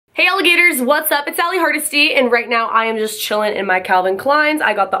Hey alligators, what's up? It's Hardesty, and right now I am just chilling in my Calvin Kleins.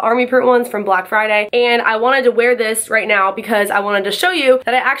 I got the army print ones from Black Friday, and I wanted to wear this right now because I wanted to show you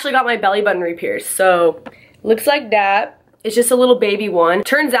that I actually got my belly button re-pierced. So, looks like that. It's just a little baby one.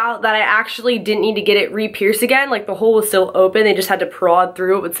 Turns out that I actually didn't need to get it re-pierced again. Like, the hole was still open. They just had to prod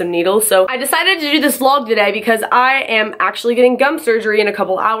through it with some needles. So I decided to do this vlog today because I am actually getting gum surgery in a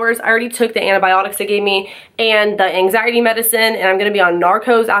couple hours. I already took the antibiotics they gave me and the anxiety medicine, and I'm gonna be on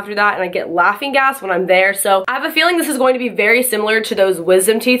narcos after that, and I get laughing gas when I'm there. So I have a feeling this is going to be very similar to those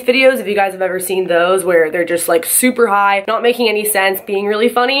wisdom teeth videos, if you guys have ever seen those, where they're just like super high, not making any sense, being really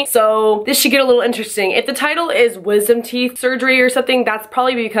funny. So this should get a little interesting. If the title is wisdom teeth surgery or something, that's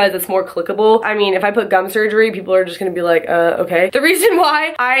probably because it's more clickable. I mean, if I put gum surgery, people are just gonna be like, okay. The reason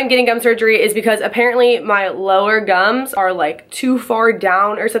why I am getting gum surgery is because apparently my lower gums are like too far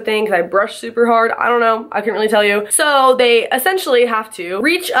down or something because I brush super hard. I don't know, I couldn't really tell you. So they essentially have to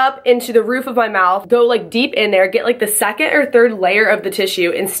reach up into the roof of my mouth, go like deep in there, get like the second or third layer of the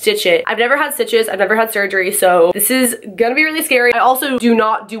tissue and stitch it. I've never had stitches, I've never had surgery, so this is gonna be really scary. I also do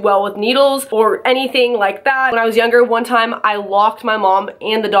not do well with needles or anything like that. When I was younger, one time I locked my mom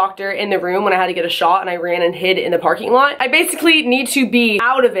and the doctor in the room when I had to get a shot, and I ran and hid in the parking lot. I basically need to be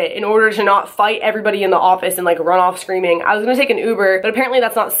out of it in order to not fight everybody in the office and like run off screaming. I was gonna take an Uber, but apparently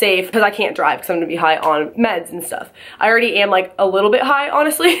that's not safe because I can't drive because I'm gonna be high on meds and stuff. I already am like a little bit high,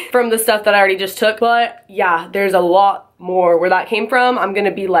 honestly, from the stuff that I already just took, but yeah, there's a lot more where that came from. I'm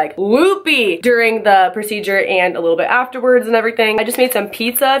gonna be like loopy during the procedure and a little bit afterwards and everything. I just made some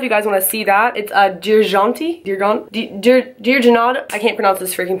pizza if you guys want to see that. It's a Dirgenti, I can't pronounce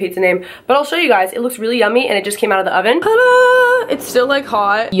this freaking pizza name, but I'll show you guys. It looks really yummy and it just came out of the oven. Ta-da! It's still like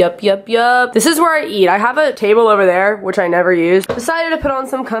hot. Yup. This is where I eat. I have a table over there, which I never use. Decided to put on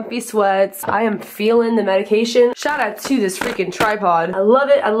some comfy sweats. I am feeling the medication. Shout out to this freaking tripod. I love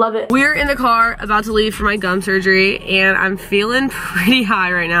it, I love it. We're in the car about to leave for my gum surgery, and I'm feeling pretty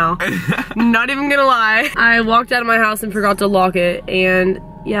high right now. Not even gonna lie. I walked out of my house and forgot to lock it, and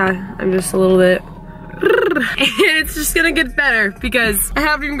yeah, I'm just a little bit and it's just gonna get better because I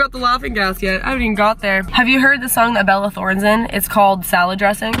haven't even got the laughing gas yet. I haven't even got there. Have you heard the song that Bella Thorne's in? It's called Salad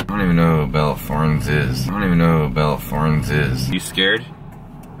Dressing. I don't even know who Bella Thorne's is. You scared?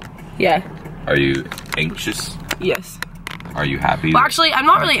 Yeah. Are you anxious? Yes. Are you happy? Well, actually, I'm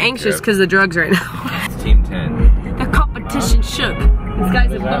not really anxious because of the drugs right now. It's Team 10. The competition shook. This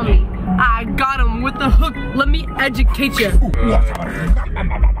guy's a bummy. I got him with the hook. Let me educate you.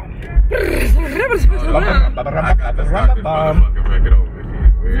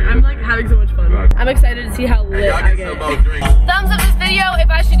 I'm like having so much fun. I'm excited to see how lit I get. Thumbs up this video if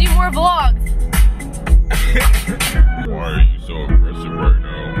I should do more vlogs. Why are you so aggressive right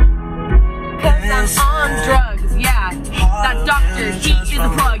now? Cause I'm on drugs, yeah. That doctor, he is a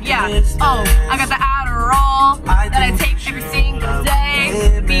plug, yeah. Oh, I got the Adderall that I take every single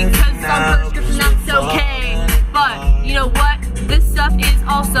day. Because on prescription, that's okay. But, you know what? This stuff is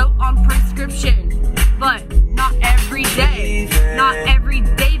also on prescription. But not every day. Not every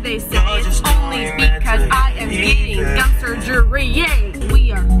day, they say. It's only because I am getting gum surgery, yay.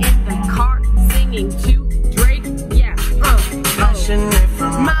 We are in the car singing to Drake, yeah.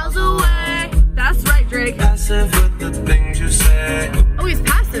 Miles away. That's right, Drake. Passive with the things you say. Oh, he's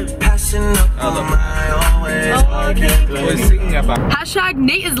passive. Passing up on my always. Hashtag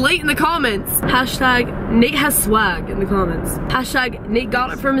Nate is late in the comments. Hashtag Nate has swag in the comments. Hashtag Nate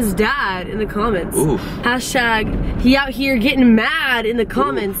got it from his dad in the comments. Oof. Hashtag he out here getting mad in the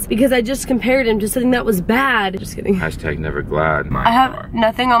comments because I just compared him to something that was bad. Just kidding. Hashtag never glad. I have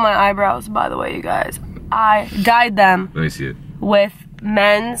nothing on my eyebrows, by the way, you guys. I dyed them Let me see it. with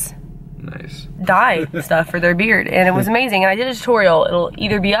men's Nice. dye stuff for their beard, and it was amazing. And I did a tutorial. It'll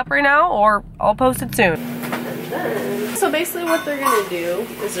either be up right now or I'll post it soon. So basically what they're gonna do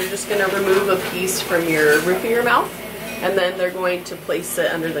is they're just gonna remove a piece from your roof of your mouth, and then they're going to place it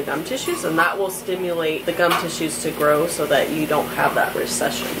under the gum tissues, and that will stimulate the gum tissues to grow so that you don't have that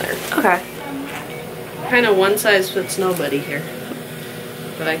recession there. Okay. Kind of one size fits nobody here,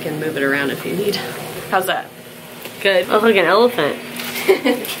 but I can move it around if you need. How's that? Good. I look like an elephant.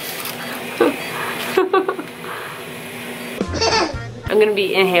 I'm gonna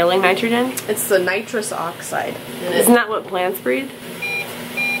be inhaling nitrogen. It's the nitrous oxide. Isn't that what plants breathe?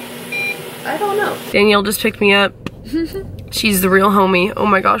 I don't know. Danielle just picked me up. She's the real homie. Oh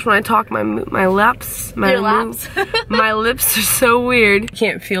my gosh, when I talk, my lips, my lips are so weird.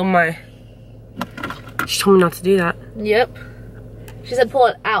 Can't feel my. She told me not to do that. Yep. She said pull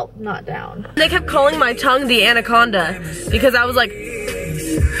it out, not down. They kept calling my tongue the anaconda because I was like,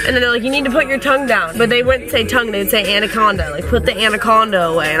 and then they're like, you need to put your tongue down. But they wouldn't say tongue, they'd say anaconda. Like, put the anaconda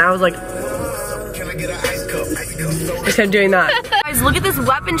away. And I was like, I kept doing that. Guys, look at this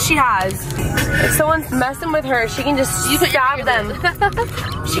weapon she has. If someone's messing with her, she can just stab them.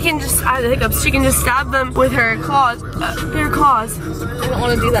 She can just, I have the hiccups, she can just stab them with her claws. Their claws. I don't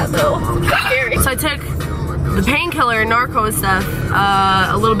want to do that though. It's scary. So I took the painkiller, narco stuff,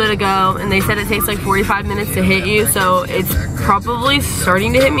 a little bit ago, and they said it takes like 45 minutes to hit you, so it's probably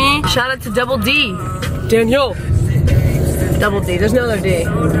starting to hit me. Shout out to Double D. Daniel. Double D, there's no other D.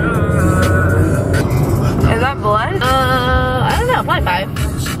 Is that blood? I don't know, probably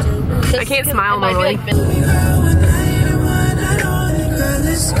 5. I can't smile normally.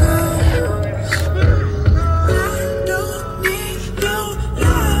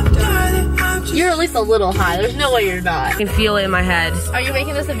 You're at least a little high. There's no way you're not. I can feel it in my head. Are you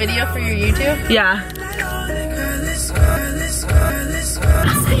making this a video for your YouTube? Yeah.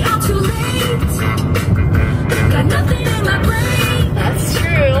 That's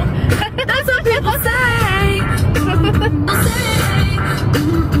true. That's what people say.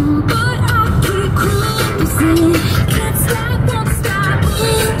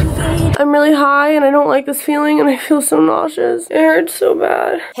 I'm really high and I don't like this feeling and I feel so nauseous. It hurts so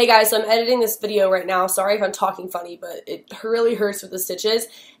bad. Hey guys, so I'm editing this video right now. Sorry if I'm talking funny, but it really hurts with the stitches.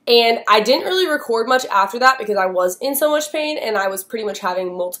 And I didn't really record much after that because I was in so much pain and I was pretty much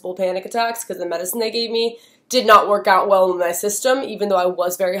having multiple panic attacks because the medicine they gave me did not work out well in my system, even though I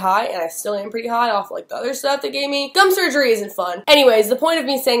was very high, and I still am pretty high off like the other stuff they gave me. Gum surgery isn't fun. Anyways, the point of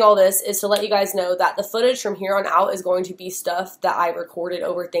me saying all this is to let you guys know that the footage from here on out is going to be stuff that I recorded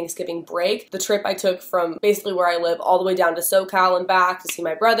over Thanksgiving break. The trip I took from basically where I live all the way down to SoCal and back to see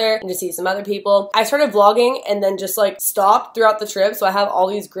my brother and to see some other people. I started vlogging and then just like stopped throughout the trip, so I have all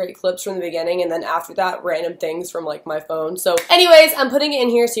these great clips from the beginning, and then after that, random things from like my phone. So anyways, I'm putting it in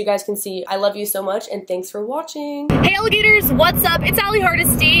here so you guys can see. I love you so much, and thanks for watching. Hey alligators, what's up? It's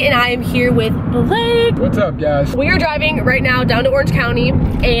Hardesty, and I am here with Blake. What's up, guys? We are driving right now down to Orange County,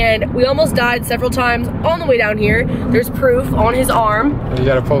 and we almost died several times on the way down here. There's proof on his arm. You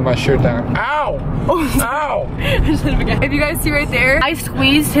gotta pull my shirt down. Ow! Oh. Ow! If you guys see right there, I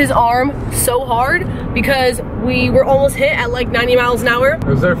squeezed his arm so hard because we were almost hit at like 90 miles an hour. It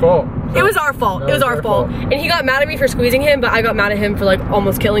was their fault. It was our fault. It was our fault. And he got mad at me for squeezing him, but I got mad at him for like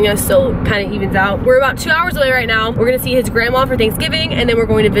almost killing us, so kind of evens out. We're about 2 hours away right now. We're gonna see his grandma for Thanksgiving, and then we're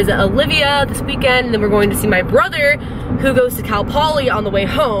going to visit Olivia this weekend, and then we're going to see my brother who goes to Cal Poly on the way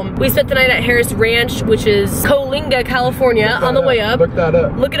home. We spent the night at Harris Ranch, which is Coalinga, California, on the way up. Look that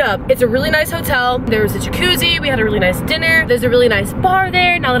up. Look it up. It's a really nice hotel. There was a jacuzzi. We had a really nice dinner. There's a really nice bar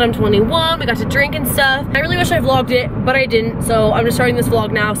there. Now that I'm 21, we got to drink and stuff. I really wish I vlogged it, but I didn't, so I'm just starting this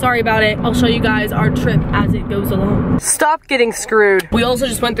vlog now. Sorry about it. I'll show you guys our trip as it goes along. Stop getting screwed. We also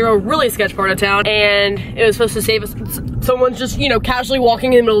just went through a really sketch part of town, and it was supposed to save us. Someone's just, you know, casually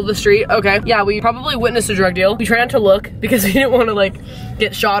walking in the middle of the street. Okay, yeah, we probably witnessed a drug deal. We tried not to look because we didn't want to like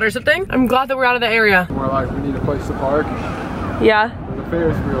get shot or something. I'm glad that we're out of the area. More like we need a place to park. Yeah. There's a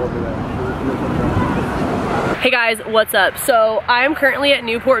Ferris wheel over there. Hey guys, what's up? So I am currently at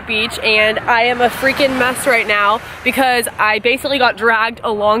Newport Beach, and I am a freaking mess right now because I basically got dragged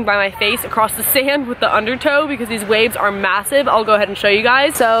along by my face across the sand with the undertow because these waves are massive. I'll go ahead and show you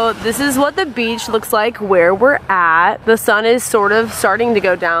guys. So this is what the beach looks like where we're at. The sun is sort of starting to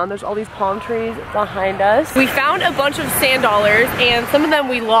go down. There's all these palm trees behind us. We found a bunch of sand dollars, and some of them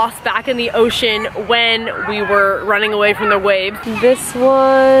we lost back in the ocean when we were running away from the waves. This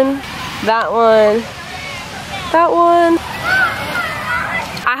one, that one, that one.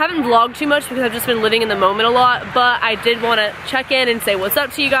 I haven't vlogged too much because I've just been living in the moment a lot, but I did want to check in and say what's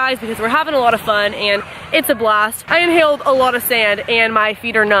up to you guys because we're having a lot of fun and it's a blast. I inhaled a lot of sand and my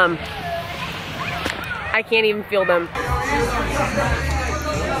feet are numb. I can't even feel them.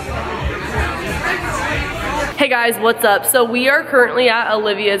 Hey guys, what's up? So we are currently at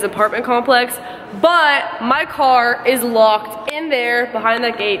Olivia's apartment complex, but my car is locked in there behind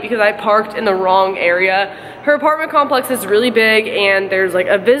that gate because I parked in the wrong area. Her apartment complex is really big, and there's like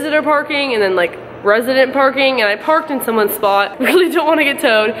a visitor parking and then like resident parking, and I parked in someone's spot. Really don't want to get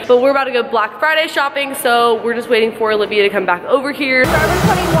towed, but we're about to go Black Friday shopping, so we're just waiting for Olivia to come back over here.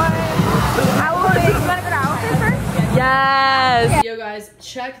 Yes! Yo guys,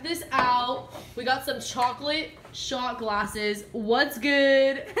 check this out. We got some chocolate shot glasses. What's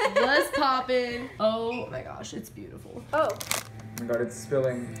good? What's poppin'? Oh my gosh, it's beautiful. Oh. Oh my god, it's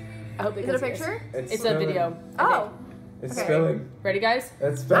spilling. I hope Is it a picture? It's a video. Oh. It's Okay. spilling. Ready guys?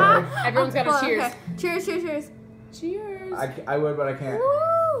 It's spilling. Everyone's got a cheers. Okay. Cheers, cheers, cheers. Cheers. I would, but I can't.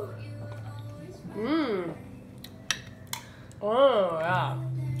 Mmm. Oh, yeah.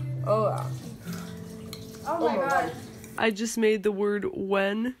 Oh, yeah. Oh my god. I just made the word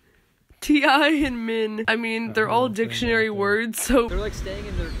when. T.I. and Min. I mean, they're all dictionary words, so. They're like staying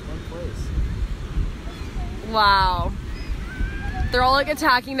in their one place. Wow. They're all like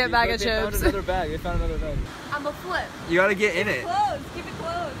attacking that bag of They found chips. another bag. They found another bag. I'm a flip. You gotta get in it. Close. Keep it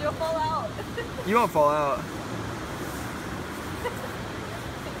closed. It'll fall out. You won't fall out.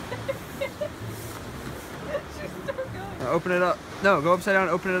 Now open it up. No, go upside down.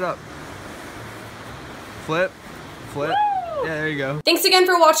 Open it up. Flip. Flip. Yeah, there you go. Thanks again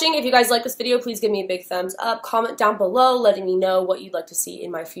for watching. If you guys like this video, please give me a big thumbs up. Comment down below letting me know what you'd like to see in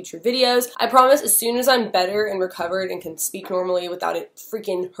my future videos. I promise as soon as I'm better and recovered and can speak normally without it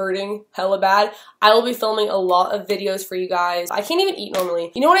freaking hurting hella bad, I will be filming a lot of videos for you guys. I can't even eat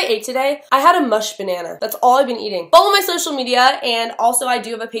normally. You know what I ate today? I had a mushed banana. That's all I've been eating. Follow my social media, and also I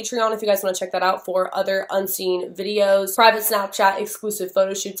do have a Patreon if you guys want to check that out for other unseen videos, private Snapchat, exclusive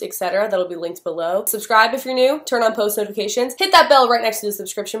photo shoots, etc. That'll be linked below. Subscribe if you're new. Turn on post notifications. Hit that bell right next to the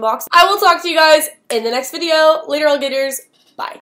subscription box. I will talk to you guys in the next video. Later, alligators.